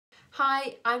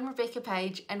Hi, I'm Rebecca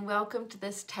Page and welcome to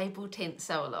this table tent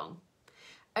sew along.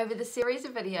 Over the series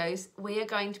of videos, we are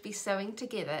going to be sewing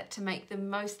together to make the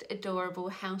most adorable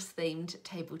house themed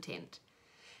table tent.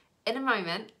 In a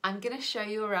moment, I'm going to show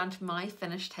you around my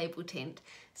finished table tent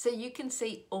so you can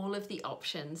see all of the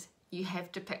options you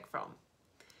have to pick from.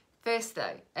 First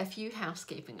though, a few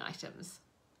housekeeping items.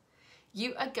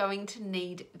 You are going to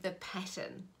need the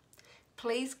pattern.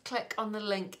 Please click on the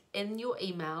link in your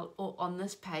email or on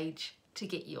this page to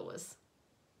get yours.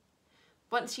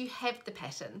 Once you have the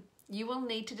pattern, you will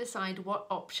need to decide what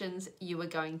options you are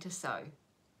going to sew.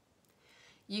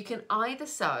 You can either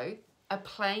sew a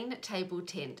plain table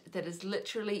tent that is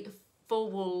literally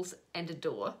 4 walls and a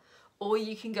door, or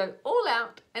you can go all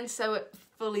out and sew it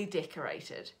fully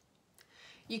decorated.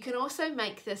 You can also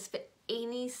make this for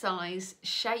any size,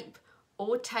 shape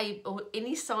or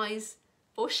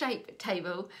shape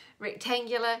table,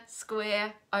 rectangular,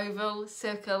 square, oval,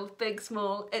 circle, big,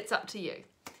 small, it's up to you.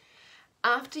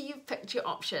 After you've picked your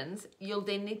options, you'll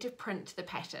then need to print the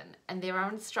pattern, and there are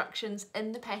instructions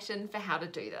in the pattern for how to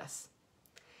do this.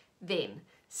 Then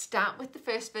start with the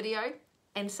first video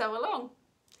and sew along.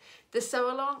 The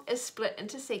sew along is split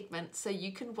into segments so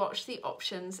you can watch the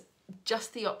options,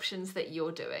 just the options that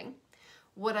you're doing.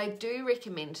 What I do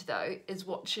recommend though is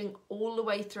watching all the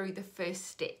way through the first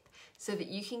step so that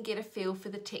you can get a feel for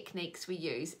the techniques we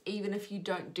use even if you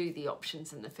don't do the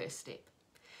options in the first step.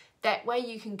 That way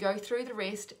you can go through the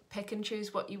rest, pick and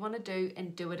choose what you want to do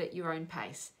and do it at your own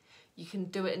pace. You can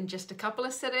do it in just a couple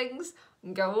of sittings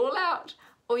and go all out,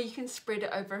 or you can spread it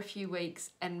over a few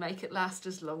weeks and make it last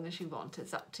as long as you want.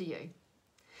 It's up to you.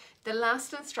 The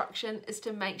last instruction is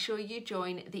to make sure you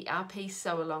join the RP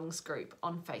Sew Alongs group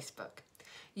on Facebook.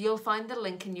 You'll find the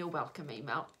link in your welcome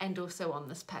email and also on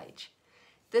this page.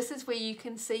 This is where you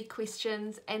can see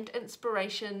questions and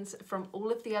inspirations from all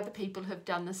of the other people who have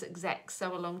done this exact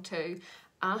sew along too.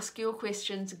 Ask your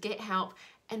questions, get help,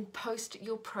 and post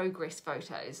your progress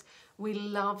photos. We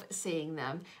love seeing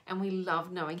them and we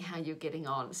love knowing how you're getting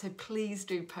on. So please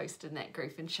do post in that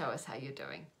group and show us how you're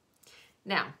doing.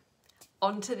 Now,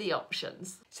 on to the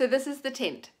options. So this is the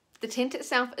tent. The tent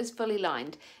itself is fully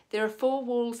lined. There are 4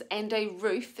 walls and a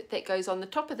roof that goes on the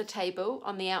top of the table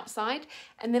on the outside,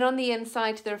 and then on the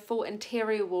inside there are 4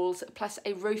 interior walls plus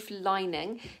a roof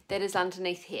lining that is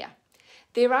underneath here.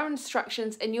 There are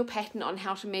instructions in your pattern on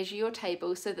how to measure your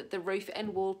table so that the roof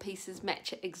and wall pieces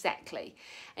match it exactly.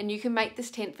 And you can make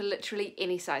this tent for literally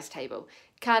any size table.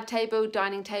 Card table,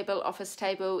 dining table, office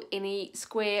table, any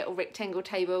square or rectangle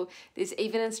table. There's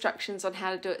even instructions on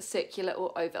how to do it circular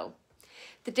or oval.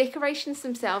 The decorations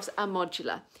themselves are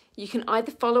modular. You can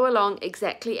either follow along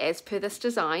exactly as per this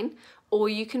design, or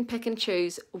you can pick and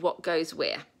choose what goes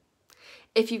where.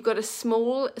 If you've got a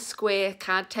small square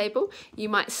card table, you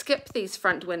might skip these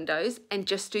front windows and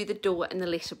just do the door and the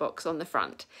letterbox on the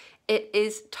front. It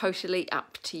is totally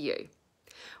up to you.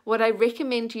 What I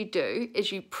recommend you do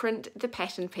is you print the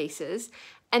pattern pieces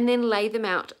and then lay them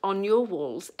out on your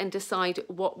walls and decide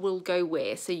what will go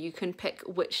where so you can pick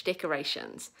which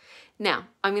decorations. Now,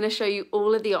 I'm going to show you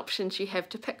all of the options you have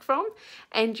to pick from,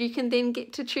 and you can then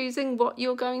get to choosing what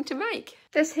you're going to make.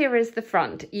 This here is the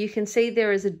front. You can see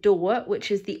there is a door, which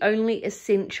is the only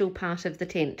essential part of the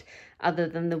tent other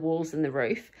than the walls and the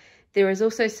roof. There is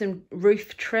also some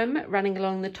roof trim running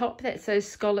along the top, that's those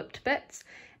scalloped bits.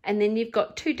 And then you've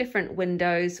got 2 different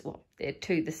windows, well, they're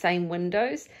 2 the same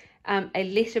windows, a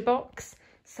letterbox,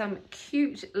 some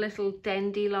cute little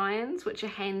dandelions which are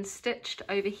hand stitched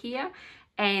over here,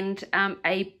 and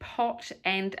a pot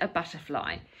and a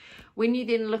butterfly. When you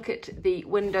then look at the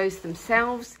windows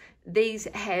themselves, these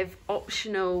have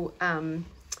optional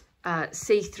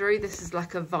see-through. This is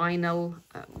like a vinyl,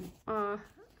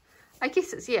 I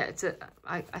guess it's, yeah, it's a,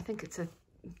 I think it's a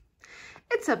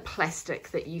plastic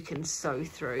that you can sew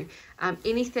through.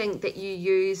 Anything that you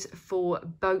use for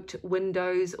boat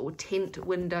windows or tent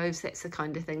windows, that's the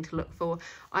kind of thing to look for.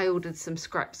 I ordered some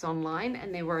scraps online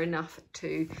and there were enough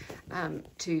to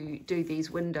do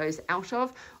these windows out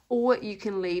of. Or you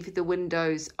can leave the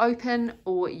windows open,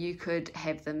 or you could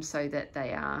have them so that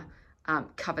they are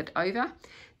covered over.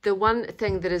 The one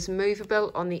thing that is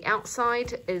movable on the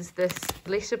outside is this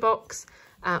letterbox,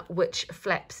 which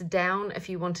flaps down. If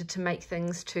you wanted to make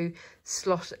things to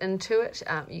slot into it,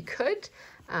 you could,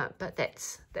 but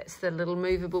that's the little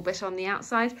movable bit on the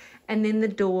outside, and then the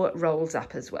door rolls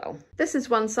up as well. This is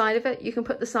one side of it. You can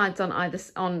put the sides on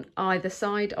either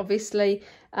side, obviously,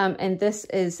 and this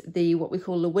is the what we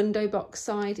call the window box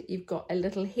side. You've got a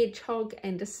little hedgehog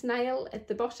and a snail at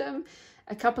the bottom,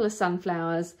 a couple of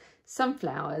sunflowers, some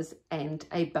flowers and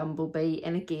a bumblebee,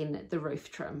 and again the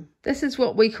roof trim. This is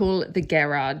what we call the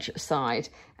garage side,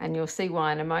 and you'll see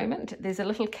why in a moment. There's a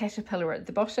little caterpillar at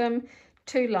the bottom,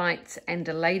 2 lights and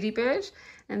a ladybird,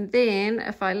 and then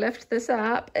if I lift this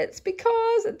up, it's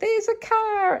because there's a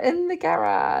car in the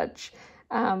garage,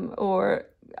 or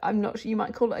I'm not sure, you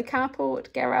might call it a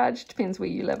carport, garage, depends where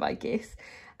you live, I guess.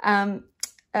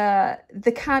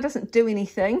 The car doesn't do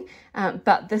anything,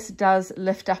 but this does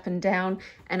lift up and down,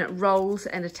 and it rolls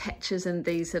and attaches in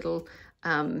these little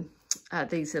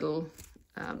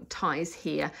ties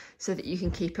here so that you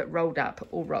can keep it rolled up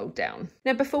or rolled down.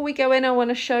 Now before we go in, I want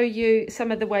to show you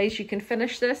some of the ways you can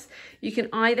finish this. You can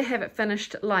either have it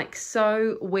finished like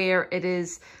so, where it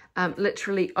is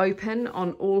literally open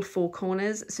on all 4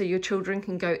 corners so your children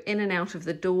can go in and out of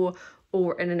the door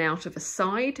or in and out of a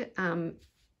side,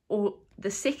 or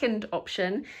the second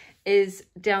option is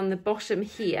down the bottom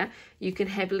here. You can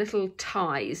have little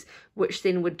ties which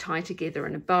then would tie together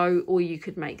in a bow, or you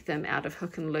could make them out of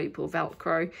hook and loop or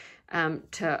Velcro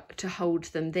to hold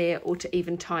them there, or to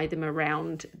even tie them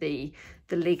around the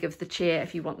leg of the chair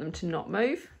if you want them to not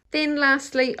move. Then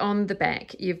lastly, on the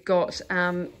back, you've got,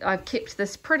 I've kept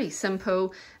this pretty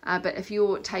simple, but if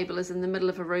your table is in the middle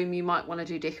of a room, you might want to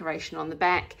do decoration on the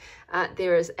back.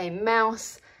 There is a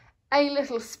mouse, a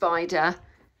little spider,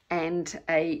 and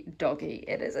a doggy.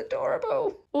 It is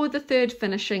adorable. Or the third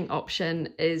finishing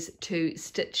option is to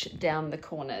stitch down the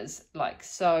corners like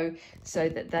so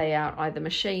that they are either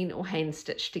machine or hand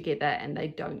stitched together and they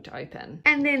don't open.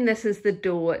 And then this is the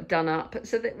door done up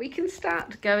so that we can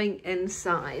start going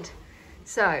inside.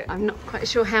 So I'm not quite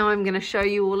sure how I'm going to show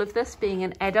you all of this, being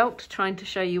an adult trying to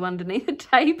show you underneath a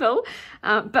table,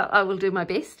 but I will do my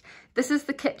best. This is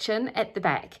the kitchen at the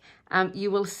back.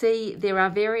 You will see there are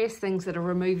various things that are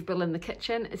removable in the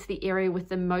kitchen. It's the area with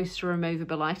the most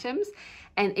removable items,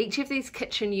 and each of these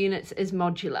kitchen units is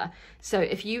modular. So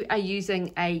if you are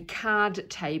using a card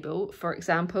table, for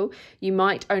example, you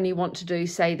might only want to do,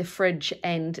 say, the fridge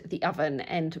and the oven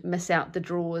and miss out the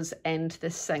drawers and the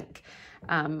sink.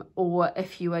 Or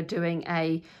if you are doing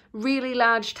a really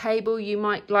large table, you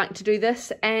might like to do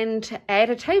this and add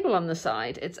a table on the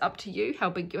side. It's up to you how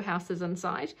big your house is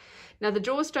inside. Now the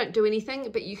drawers don't do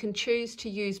anything, but you can choose to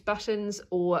use buttons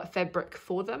or fabric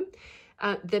for them.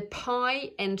 The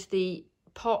pie and the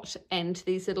pot and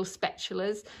these little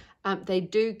spatulas, they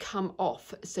do come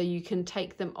off, so you can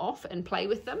take them off and play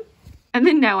with them. And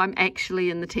then now I'm actually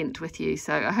in the tent with you,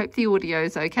 so I hope the audio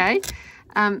is okay.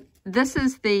 This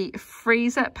is the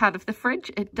freezer part of the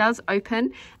fridge. It does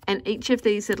open, and each of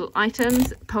these little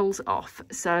items pulls off,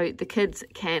 so the kids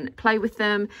can play with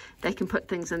them. They can put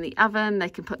things in the oven, they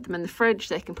can put them in the fridge,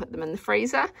 they can put them in the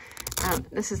freezer.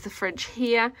 This is the fridge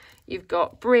here. You've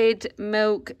got bread,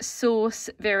 milk,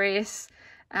 sauce, various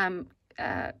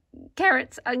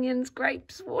carrots, onions,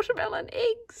 grapes, watermelon,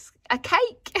 eggs, a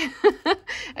cake.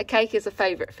 A cake is a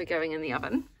favourite for going in the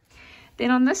oven. Then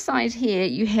on this side here,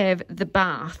 you have the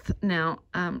bath. Now,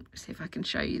 see if I can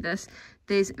show you this.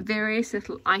 There's various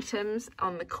little items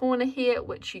on the corner here,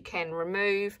 which you can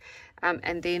remove.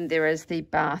 And then there is the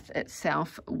bath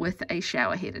itself with a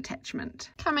shower head attachment.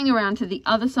 Coming around to the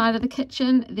other side of the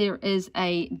kitchen, there is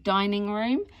a dining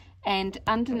room. And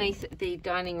underneath the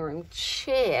dining room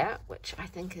chair, which I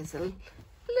think is a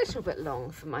little bit long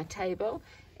for my table,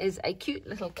 is a cute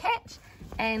little cat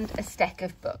and a stack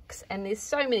of books. And there's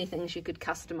so many things you could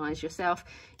customize yourself.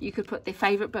 You could put their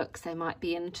favorite books. They might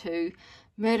be into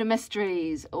murder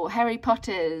mysteries or Harry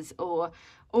Potter's or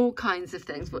all kinds of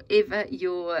things. Whatever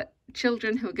your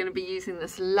children who are going to be using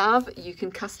this love, you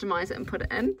can customize it and put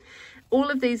it in.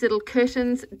 All of these little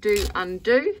curtains do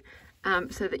undo,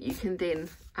 so that you can then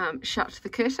shut the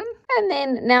curtain. And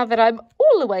then now that I'm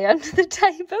all the way under the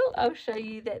table, I'll show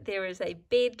you that there is a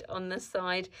bed on this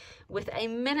side with a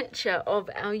miniature of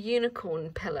our unicorn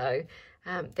pillow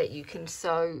that you can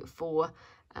sew for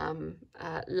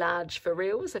large for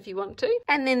reals if you want to.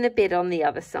 And then the bed on the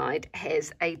other side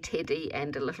has a teddy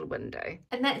and a little window.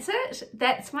 And that's it.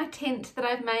 That's my tent that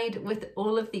I've made with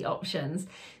all of the options.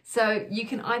 So you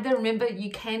can either, remember, you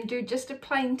can do just a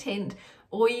plain tent,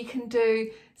 or you can do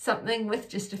something with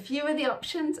just a few of the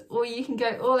options, or you can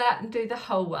go all out and do the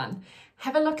whole one.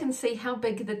 Have a look and see how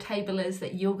big the table is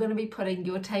that you're going to be putting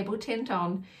your table tent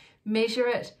on. Measure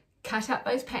it, cut up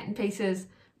those pattern pieces,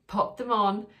 pop them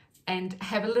on, and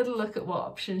have a little look at what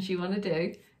options you want to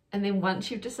do. And then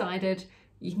once you've decided,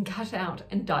 you can cut out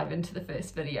and dive into the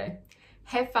first video.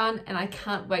 Have fun, and I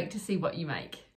can't wait to see what you make.